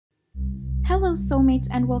Hello Soulmates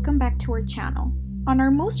and welcome back to our channel. On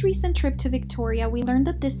our most recent trip to Victoria, we learned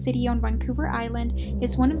that this city on Vancouver Island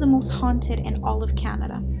is one of the most haunted in all of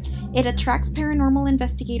Canada. It attracts paranormal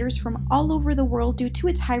investigators from all over the world due to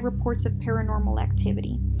its high reports of paranormal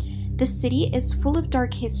activity. The city is full of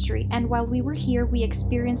dark history, and while we were here, we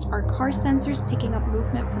experienced our car sensors picking up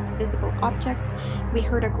movement from invisible objects, we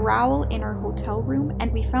heard a growl in our hotel room,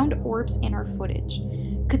 and we found orbs in our footage.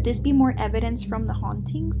 Could this be more evidence from the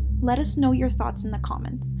hauntings? Let us know your thoughts in the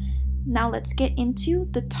comments. Now let's get into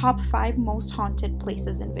the top 5 most haunted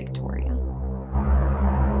places in Victoria.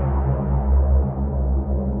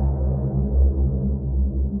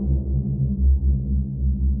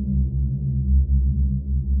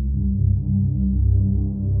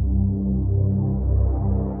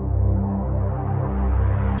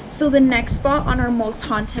 So the next spot on our most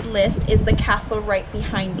haunted list is the castle right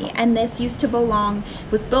behind me, and this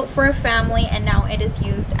was built for a family, and now it is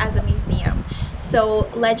used as a museum. So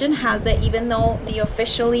legend has it, even though they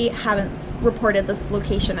officially haven't reported this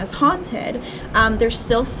location as haunted, there's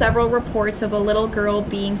still several reports of a little girl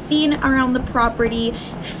being seen around the property,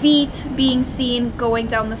 feet being seen going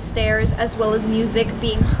down the stairs, as well as music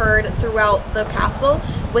being heard throughout the castle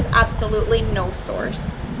with absolutely no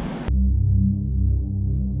source.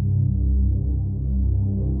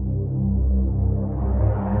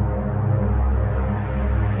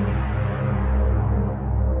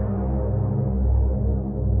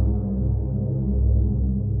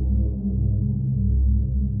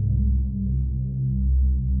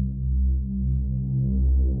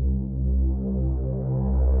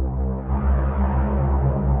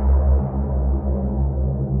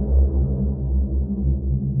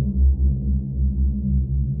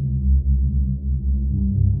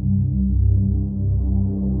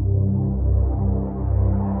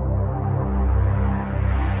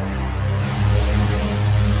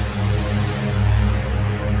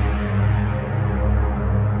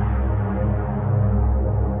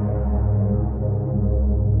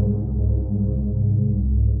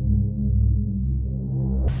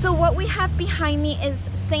 So what we have behind me is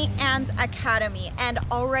St. Anne's Academy, and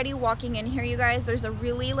already walking in here, you guys, there's a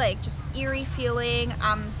really just eerie feeling.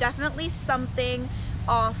 Definitely something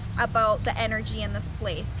off about the energy in this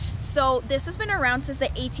place. So this has been around since the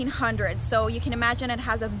 1800s, so you can imagine it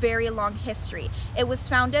has a very long history. It was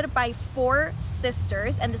founded by 4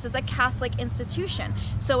 sisters, and this is a Catholic institution.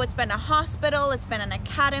 So it's been a hospital, it's been an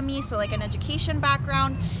academy, so like an education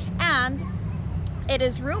background, and it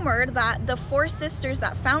is rumored that the 4 sisters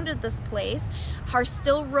that founded this place are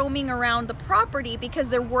still roaming around the property because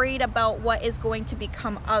they're worried about what is going to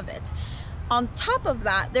become of it. On top of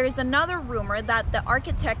that, there's another rumor that the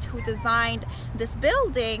architect who designed this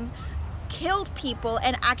building killed people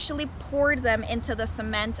and actually poured them into the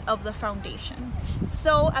cement of the foundation.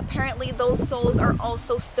 So apparently those souls are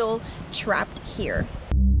also still trapped here.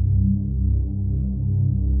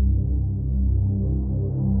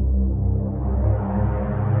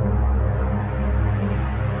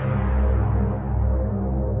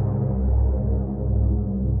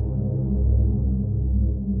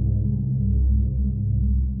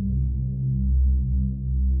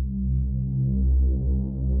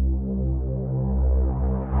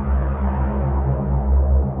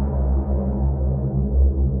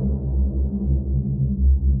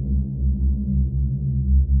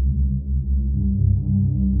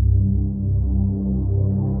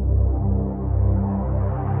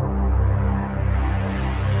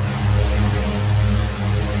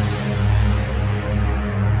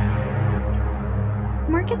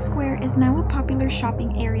 Market Square is now a popular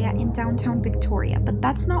shopping area in downtown Victoria, but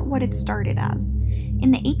that's not what it started as.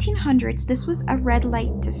 In the 1800s, this was a red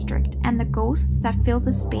light district, and the ghosts that fill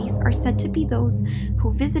the space are said to be those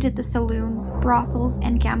who visited the saloons, brothels,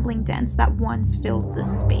 and gambling dens that once filled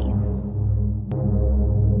this space.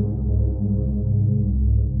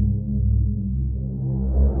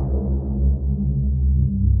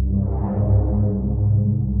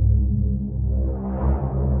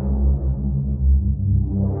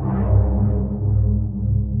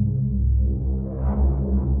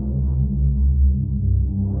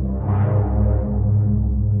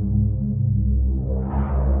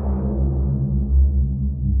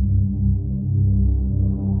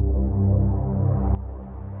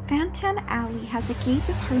 Claudia Abbey has a gate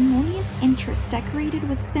of harmonious interest decorated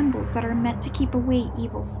with symbols that are meant to keep away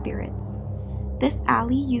evil spirits. This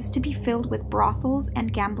alley used to be filled with brothels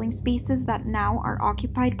and gambling spaces that now are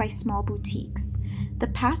occupied by small boutiques. The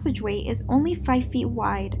passageway is only 5 feet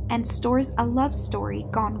wide and stores a love story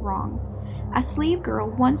gone wrong. A slave girl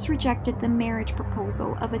once rejected the marriage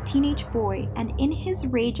proposal of a teenage boy, and in his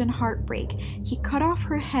rage and heartbreak, he cut off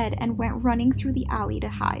her head and went running through the alley to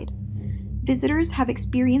hide. Visitors have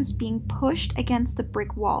experienced being pushed against the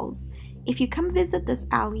brick walls. If you come visit this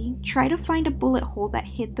alley, try to find a bullet hole that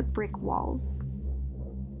hit the brick walls.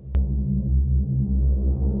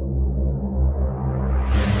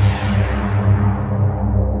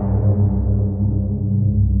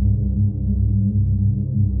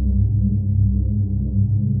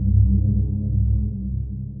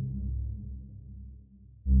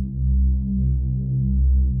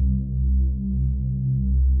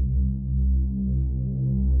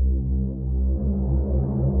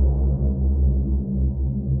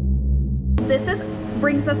 This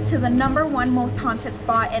brings us to the #1 most haunted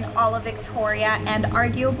spot in all of Victoria, and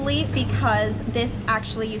arguably because this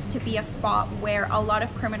actually used to be a spot where a lot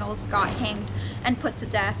of criminals got hanged and put to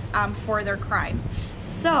death for their crimes.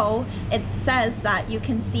 So it says that you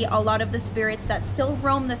can see a lot of the spirits that still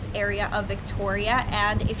roam this area of Victoria,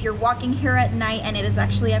 and if you're walking here at night and it is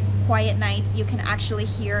actually a quiet night, you can actually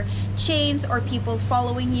hear chains or people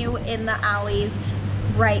following you in the alleys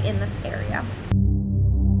right in this area.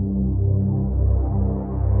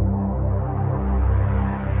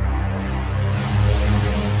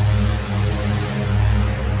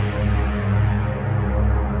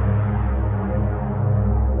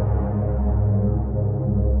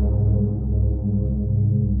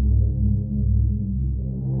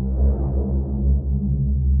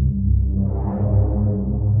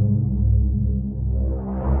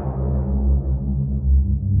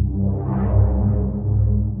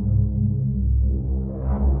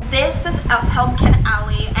 This is a Pumpkin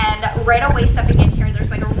Alley, and right away stepping in here,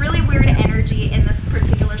 there's like a really weird energy in this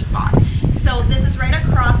particular spot. So this is right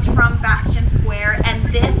across from Bastion Square, and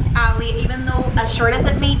this alley, even though as short as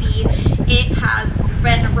it may be, it has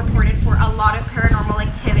been reported for a lot of paranormal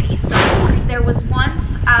activity. So there was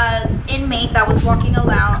once an inmate that was walking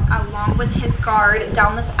along with his guard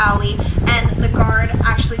down this alley, and the guard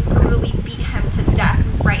actually brutally beat him to death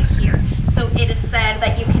right here. So it is said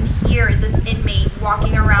that you can hear this inmate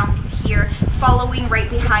walking around here, following right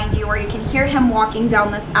behind you, or you can hear him walking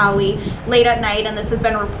down this alley late at night, and this has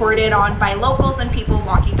been reported on by locals and people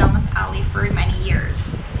walking down this alley for many years.